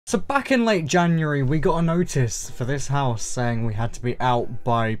So back in late January, we got a notice for this house saying we had to be out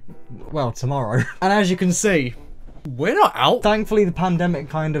by, well, tomorrow. And as you can see, we're not out. Thankfully, the pandemic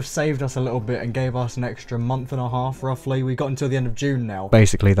kind of saved us a little bit and gave us an extra month and a half, roughly. We got until the end of June now.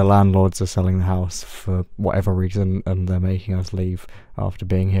 Basically, the landlords are selling the house for whatever reason, and they're making us leave after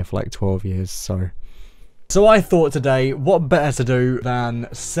being here for like 12 years, So I thought today, what better to do than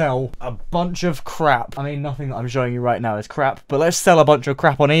sell a bunch of crap. I mean, nothing that I'm showing you right now is crap, but let's sell a bunch of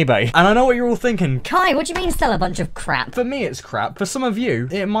crap on eBay. And I know what you're all thinking. Kai, what do you mean sell a bunch of crap? For me, it's crap. For some of you,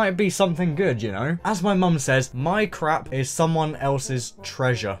 it might be something good, you know? As my mum says, my crap is someone else's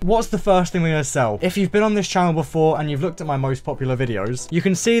treasure. What's the first thing we're gonna sell? If you've been on this channel before and you've looked at my most popular videos, you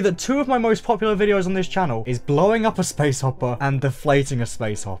can see that 2 of my most popular videos on this channel is blowing up a space hopper and deflating a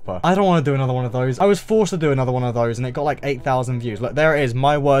space hopper. I don't want to do another one of those. I was forced to do another one of those and it got like 8,000 views. Look, there it is,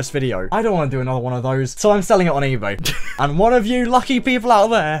 my worst video. I don't want to do another one of those, so I'm selling it on eBay. And one of you lucky people out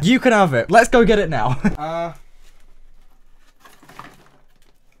there, you can have it. Let's go get it now.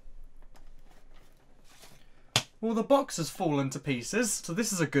 Well, the box has fallen to pieces, so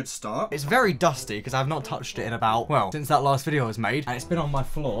this is a good start. It's very dusty because I've not touched it in about, well, since that last video was made, and it's been on my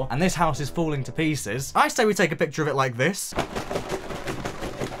floor, and this house is falling to pieces. I say we take a picture of it like this.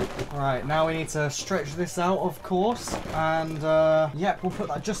 Alright, now we need to stretch this out, of course, and yeah, we'll put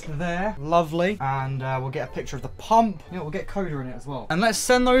that just there. Lovely. And we'll get a picture of the pump. Yeah, we'll get Coda in it as well. And let's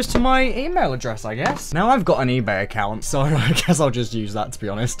send those to my email address, I guess. Now I've got an eBay account, so I guess I'll just use that, to be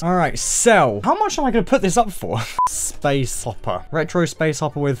honest. Alright, sell. How much am I going to put this up for? Space hopper. Retro space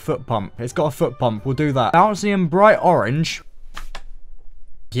hopper with foot pump. It's got a foot pump. We'll do that. Bouncy and bright orange.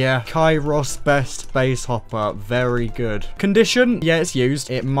 Yeah, Kairos best space hopper, very good. Condition, yeah, it's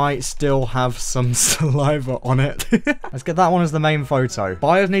used. It might still have some saliva on it. Let's get that one as the main photo.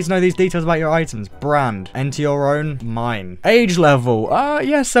 Buyers need to know these details about your items. Brand, enter your own, mine. Age level,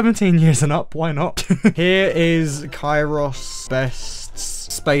 yeah, 17 years and up, why not? Here is Kairos best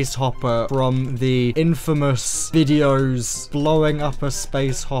space hopper from the infamous videos blowing up a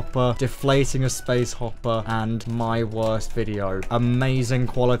space hopper, deflating a space hopper, and my worst video. Amazing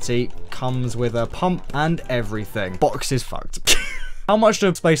quality, comes with a pump and everything. Box is fucked. How much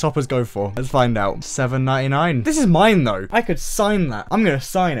do space hoppers go for? Let's find out. $7.99. This is mine though. I could sign that. I'm gonna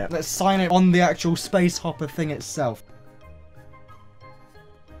sign it. Let's sign it on the actual space hopper thing itself.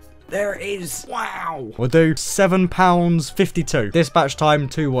 There it is. Wow. We'll do £7.52. Dispatch time,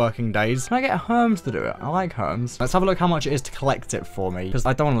 2 working days. Can I get Herms to do it? I like Herms. Let's have a look how much it is to collect it for me, because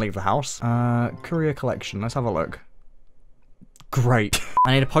I don't want to leave the house. Courier collection. Let's have a look. Great.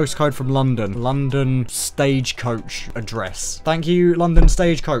 I need a postcode from London. London Stagecoach address. Thank you, London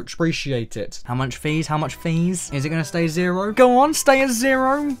Stagecoach. Appreciate it. How much fees? How much fees? Is it going to stay 0? Go on, stay at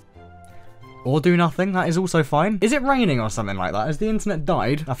 0. Or do nothing, that is also fine. Is it raining or something like that? Has the internet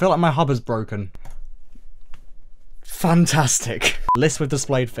died? I feel like my hub is broken. Fantastic. List with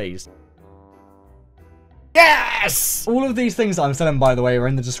displayed fees. Yes! All of these things that I'm selling, by the way, are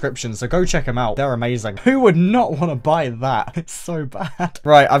in the description, so go check them out. They're amazing. Who would not want to buy that? It's so bad.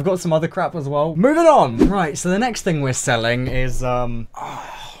 Right, I've got some other crap as well. Moving on! Right, so the next thing we're selling is,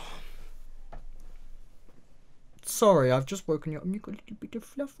 Sorry, I've just woken you up and you've got a little bit of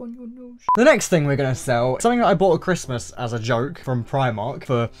fluff on your nose. The next thing we're going to sell, something that I bought at Christmas as a joke from Primark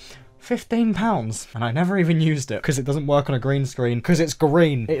for £15, and I never even used it because it doesn't work on a green screen because it's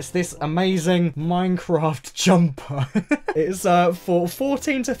green. It's this amazing Minecraft jumper. It's for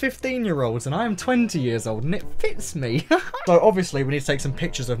 14 to 15-year-olds, and I am 20 years old, and it fits me. So obviously we need to take some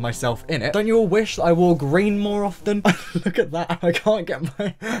pictures of myself in it. Don't you all wish that I wore green more often? Look at that, I can't get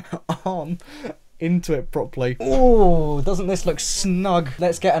my arm into it properly. Oh, doesn't this look snug?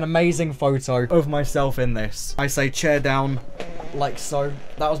 Let's get an amazing photo of myself in this. I say chair down, like so.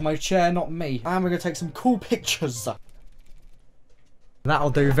 That was my chair, not me. And we're gonna take some cool pictures.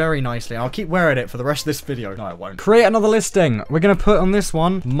 That'll do very nicely. I'll keep wearing it for the rest of this video. No, I won't. Create another listing. We're gonna put on this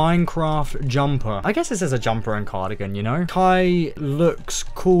one, Minecraft jumper. I guess this is a jumper and cardigan, you know? Kai looks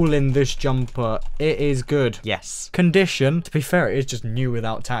cool in this jumper. It is good. Yes. Condition. To be fair, it is just new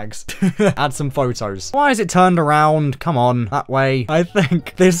without tags. Add some photos. Why is it turned around? Come on. That way. I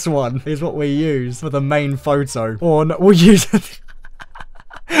think this one is what we use for the main photo. Or no, we'll use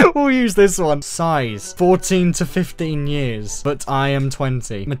we'll use this one. Size, 14 to 15 years, but I am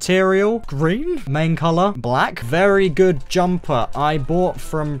 20. Material, green. Main color, black. Very good jumper. I bought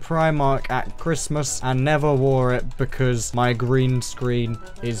from Primark at Christmas and never wore it because my green screen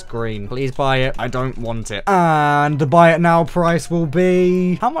is green. Please buy it. I don't want it. And the buy it now price will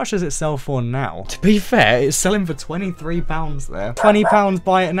be... How much does it sell for now? To be fair, it's selling for £23 there. £20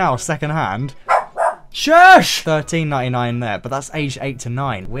 buy it now, second hand. Shush! $13.99 there, but that's aged 8 to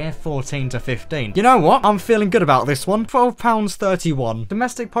 9. We're 14 to 15. You know what? I'm feeling good about this one. £12.31.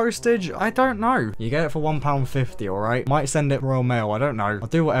 Domestic postage? I don't know. You get it for £1.50, alright? Might send it Royal Mail, I don't know. I'll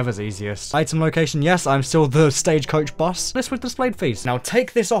do whatever's easiest. Item location, yes, I'm still the Stagecoach bus. List with displayed fees. Now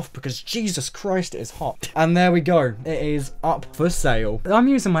take this off because Jesus Christ, it is hot. And there we go. It is up for sale. I'm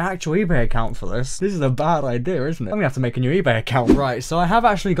using my actual eBay account for this. This is a bad idea, isn't it? I'm gonna have to make a new eBay account. Right, so I have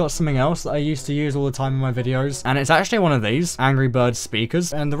actually got something else that I used to use all the time in my videos, and it's actually one of these Angry Birds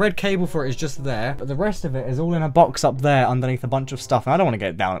speakers, and the red cable for it is just there, but the rest of it is all in a box up there underneath a bunch of stuff, and I don't want to get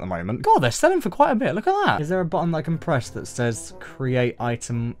it down at the moment. God, they're selling for quite a bit. Look at that. Is there a button that I can press that says create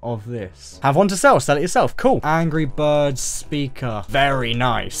item of this? Have one to sell it yourself. Cool. Angry Birds speaker, very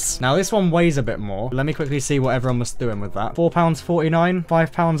nice. Now this one weighs a bit more. Let me quickly see what everyone was doing with that. £4.49,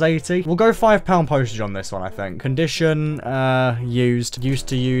 £5.80. We'll go £5 postage on this one, I think. Condition used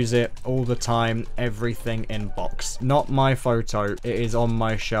to use it all the time, everything in box. Not my photo. It is on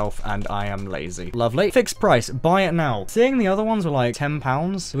my shelf and I am lazy. Lovely. Fixed price. Buy it now. Seeing the other ones were like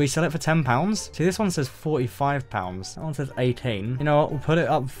 £10. Do we sell it for £10? See, this one says £45. That one says 18. You know what? We'll put it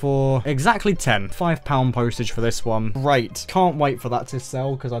up for exactly 10. £5 postage for this one. Great. Can't wait for that to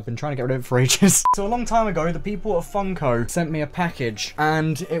sell because I've been trying to get rid of it for ages. So a long time ago, the people at Funko sent me a package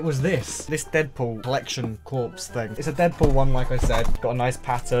and it was this Deadpool collection corpse thing. It's a Deadpool one, like I said. It's got a nice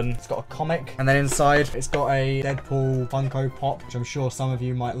pattern. It's got a comic, and then inside it's got a Deadpool Funko Pop, which I'm sure some of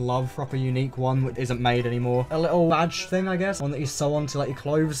you might love. Proper unique one, which isn't made anymore. A little badge thing, I guess, one that you sew onto like your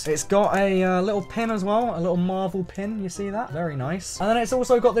clothes. It's got a little pin as well, a little Marvel pin. You see that? Very nice. And then it's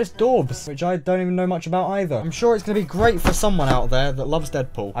also got this Dorbs, which I don't even know much about either. I'm sure it's gonna be great for someone out there that loves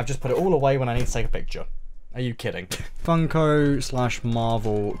Deadpool. I've just put it all away when I need to take a picture. Are you kidding? Funko /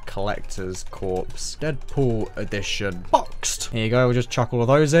 Marvel Collector's Corpse Deadpool Edition boxed. Here you go, we'll just chuck all of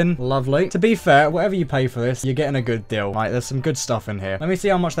those in. Lovely. To be fair, whatever you pay for this, you're getting a good deal. Right, there's some good stuff in here. Let me see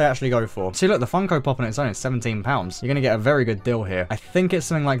how much they actually go for. See, look, the Funko Pop on its own is £17. You're gonna get a very good deal here. I think it's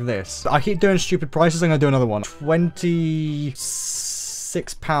something like this. I keep doing stupid prices. I'm gonna do another one.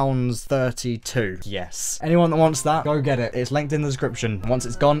 £26.32. Yes. Anyone that wants that, go get it. It's linked in the description. Once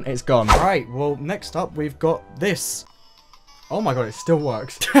it's gone, it's gone. Right, well, next up, we've got this. Oh my god, it still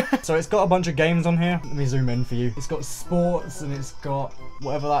works. So it's got a bunch of games on here. Let me zoom in for you. It's got sports, and it's got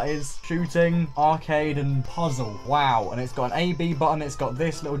whatever that is. Shooting, arcade, and puzzle. Wow. And it's got an A-B button. It's got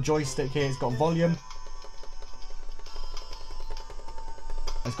this little joystick here. It's got volume.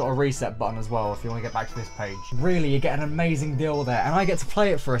 It's got a reset button as well if you want to get back to this page. Really, you get an amazing deal there. And I get to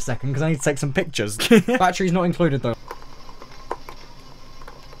play it for a second because I need to take some pictures. Battery's not included though.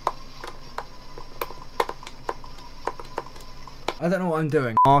 I don't know what I'm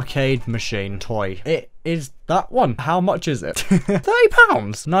doing. Arcade machine toy. It is that one. How much is it? £30?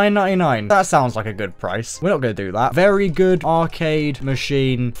 $9.99. That sounds like a good price. We're not going to do that. Very good arcade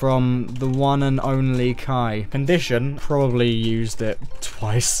machine from the one and only Kai. Condition, probably used it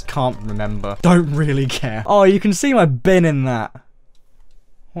twice. Can't remember. Don't really care. Oh, you can see my bin in that.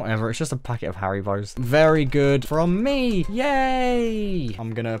 Whatever, it's just a packet of Haribos. Very good from me. Yay!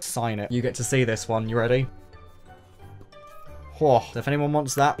 I'm gonna sign it. You get to see this one. You ready? Oh, if anyone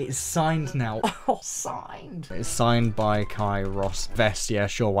wants that, it's signed now. Oh, signed. It's signed by Kai Ross Vest. Yeah,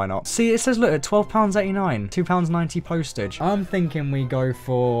 sure, why not? See, it says, look, at £12.89, £2.90 postage. I'm thinking we go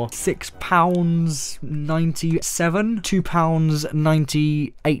for £6.97,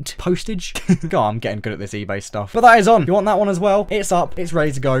 £2.98 postage. God, I'm getting good at this eBay stuff. But that is on. If you want that one as well, it's up. It's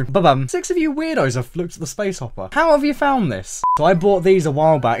ready to go. Ba-bum. 6 of you weirdos have looked at the Space Hopper. How have you found this? So I bought these a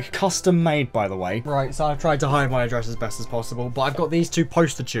while back. Custom made, by the way. Right, so I've tried to hide my address as best as possible. But I've got these 2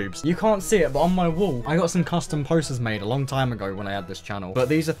 poster tubes. You can't see it, but on my wall, I got some custom posters made a long time ago when I had this channel. But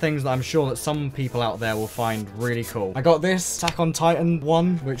these are things that I'm sure that some people out there will find really cool. I got this Attack on Titan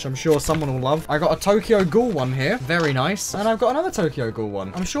one, which I'm sure someone will love. I got a Tokyo Ghoul one here. Very nice. And I've got another Tokyo Ghoul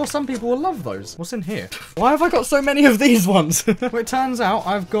one. I'm sure some people will love those. What's in here? Why have I got so many of these ones? Well, it turns out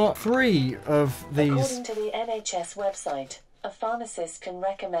I've got 3 of these. According to the NHS website, a pharmacist can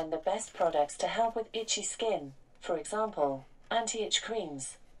recommend the best products to help with itchy skin. For example, anti-itch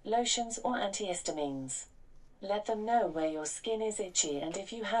creams, lotions or antihistamines. Let them know where your skin is itchy and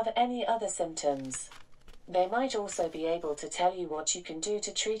if you have any other symptoms. They might also be able to tell you what you can do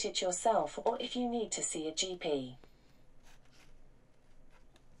to treat it yourself or if you need to see a GP.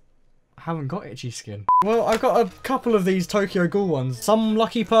 haven't got itchy skin. Well, I've got a couple of these Tokyo Ghoul ones. Some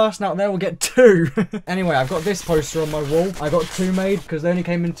lucky person out there will get 2. Anyway, I've got this poster on my wall. I got 2 made because they only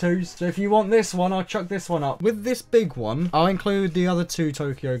came in 2s. So if you want this one, I'll chuck this one up. With this big one, I'll include the other 2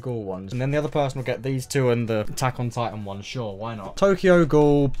 Tokyo Ghoul ones. And then the other person will get these 2 and the Attack on Titan one. Sure, why not? Tokyo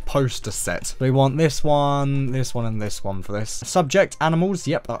Ghoul poster set. We want this one, and this one for this. Subject, animals.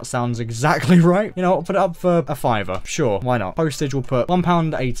 Yep, that sounds exactly right. You know, I'll put it up for a £5. Sure, why not? Postage will put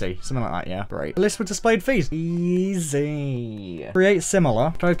 £1.80. Something like that, yeah. Great. A list with displayed fees. Easy. Create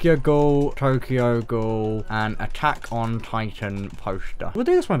similar. Tokyo Ghoul, and Attack on Titan poster. We'll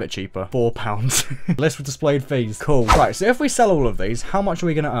do this one a bit cheaper. £4. List with displayed fees. Cool. Right, so if we sell all of these, how much are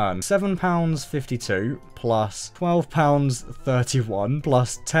we going to earn? £7.52 plus £12.31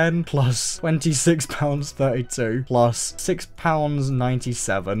 plus 10 plus £26.32 plus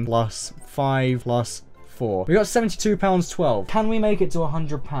 £6.97 plus 5 plus 4. We got £72.12. Can we make it to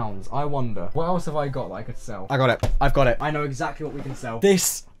 £100? I wonder. What else have I got that I could sell? I got it. I've got it. I know exactly what we can sell.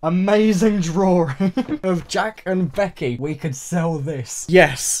 This amazing drawing of Jack and Becky. We could sell this.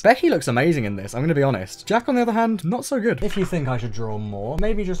 Yes. Becky looks amazing in this. I'm going to be honest. Jack, on the other hand, not so good. If you think I should draw more,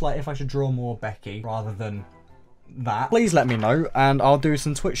 maybe just like if I should draw more Becky rather than that, please let me know, and I'll do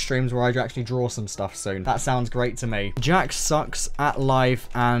some Twitch streams where I actually draw some stuff soon. That sounds great to me. Jack sucks at life,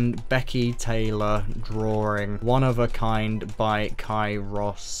 and Becky Taylor drawing. One of a kind by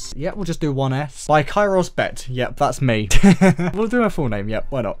Kairos. Yep, we'll just do 1S. By Kairos Bet. Yep, that's me. We'll do my full name. Yep,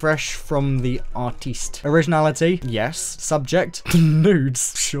 why not? Fresh from the artiste. Originality. Yes. Subject.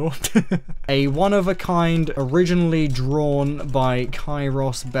 Nudes. Sure. A one of a kind originally drawn by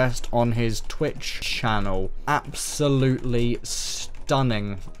Kairos Best on his Twitch channel. Absolutely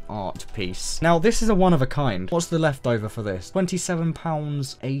stunning art piece. Now, this is a one of a kind. What's the leftover for this?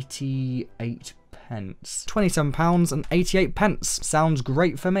 £27.88. £27.88. Sounds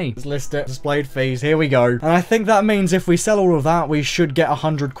great for me. Let's list it. Displayed fees. Here we go. And I think that means if we sell all of that, we should get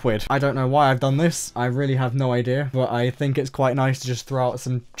 100 quid. I don't know why I've done this. I really have no idea. But I think it's quite nice to just throw out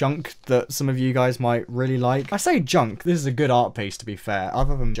some junk that some of you guys might really like. I say junk. This is a good art piece, to be fair.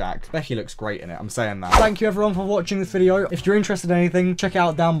 Other than Jack. Becky looks great in it. I'm saying that. Thank you everyone for watching this video. If you're interested in anything, check it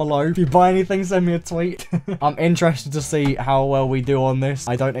out down below. If you buy anything, send me a tweet. I'm interested to see how well we do on this.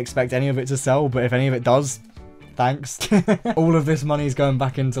 I don't expect any of it to sell, but if any of it does, thanks. All of this money is going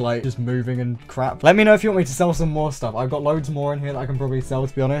back into like just moving and crap. Let me know if you want me to sell some more stuff. I've got loads more in here that I can probably sell,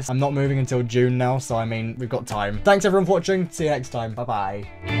 to be honest. I'm not moving until June now, so I mean, we've got time. Thanks everyone for watching. See you next time. Bye bye.